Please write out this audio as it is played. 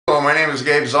Hello, my name is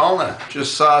Gabe Zollner.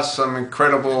 Just saw some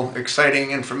incredible,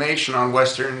 exciting information on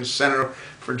Western Center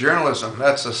for Journalism.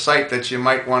 That's a site that you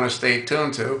might want to stay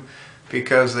tuned to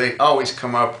because they always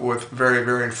come up with very,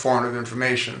 very informative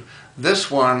information.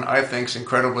 This one I think is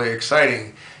incredibly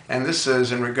exciting, and this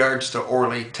is in regards to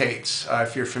Orly Taitz.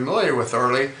 If you're familiar with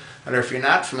Orly, or if you're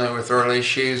not familiar with Orly,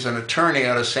 she's an attorney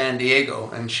out of San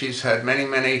Diego, and she's had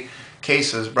many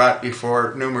cases brought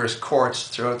before numerous courts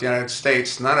throughout the United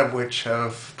States, none of which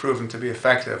have proven to be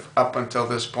effective up until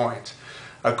this point.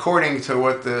 According to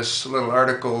what this little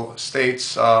article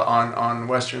states on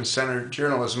Western Center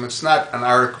Journalism, it's not an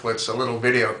article, it's a little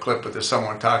video clip of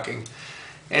someone talking.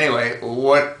 Anyway,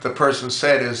 what the person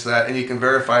said is that, and you can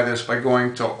verify this by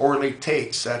going to Orly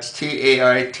Taitz, that's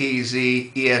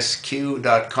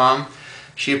TAITZESQ.com.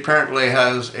 She apparently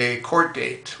has a court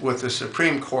date with the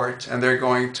Supreme Court, and they're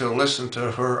going to listen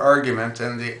to her argument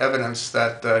and the evidence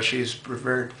that she's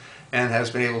prepared and has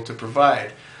been able to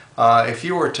provide. If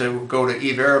you were to go to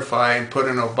E-Verify and put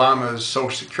in Obama's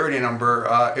Social Security number,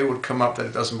 it would come up that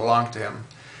it doesn't belong to him.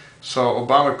 So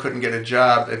Obama couldn't get a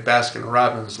job at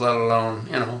Baskin-Robbins, let alone,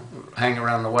 hang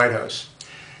around the White House.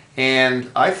 And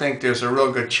I think there's a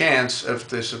real good chance if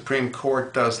the Supreme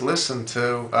Court does listen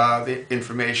to the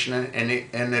information and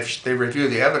if they review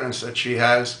the evidence that she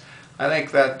has, I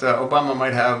think that Obama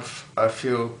might have a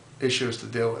few issues to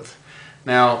deal with.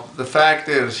 Now, the fact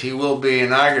is he will be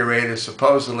inaugurated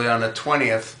supposedly on the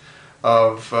 20th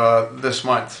of this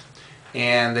month,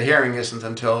 and the hearing isn't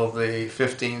until the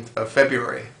 15th of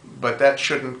February. But that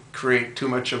shouldn't create too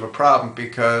much of a problem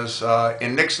because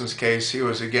in Nixon's case, he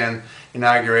was again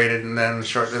inaugurated, and then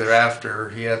shortly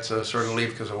thereafter he had to sort of leave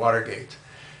because of Watergate.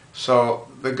 So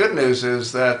the good news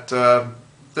is that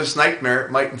this nightmare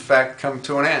might in fact come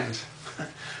to an end.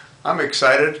 I'm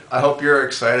excited. I hope you're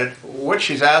excited. What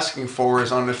she's asking for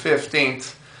is on the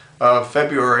 15th of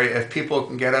February, if people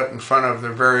can get out in front of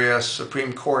the various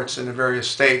Supreme Courts in the various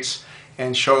states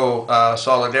and show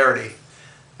solidarity.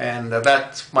 And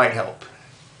that might help.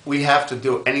 We have to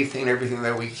do anything and everything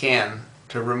that we can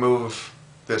to remove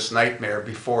this nightmare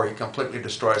before he completely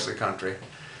destroys the country.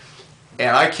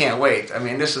 And I can't wait. I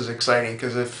mean, this is exciting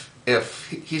because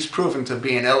if he's proven to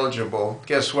be ineligible,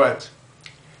 guess what?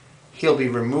 He'll be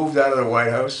removed out of the White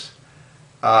House.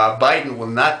 Biden will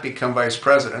not become vice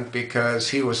president because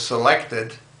he was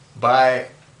selected by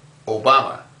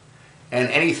Obama. And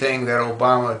anything that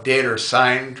Obama did or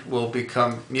signed will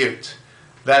become mute.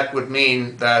 That would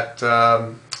mean that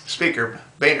Speaker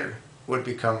Boehner would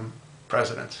become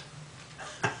president.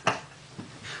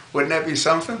 Wouldn't that be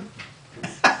something?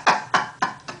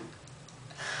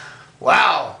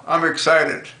 Wow, I'm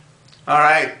excited. All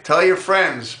right, tell your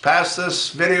friends, pass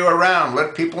this video around,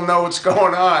 let people know what's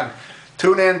going on.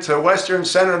 Tune in to Western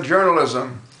Center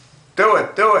Journalism. Do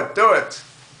it, do it, do it.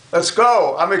 Let's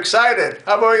go. I'm excited.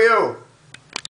 How about you?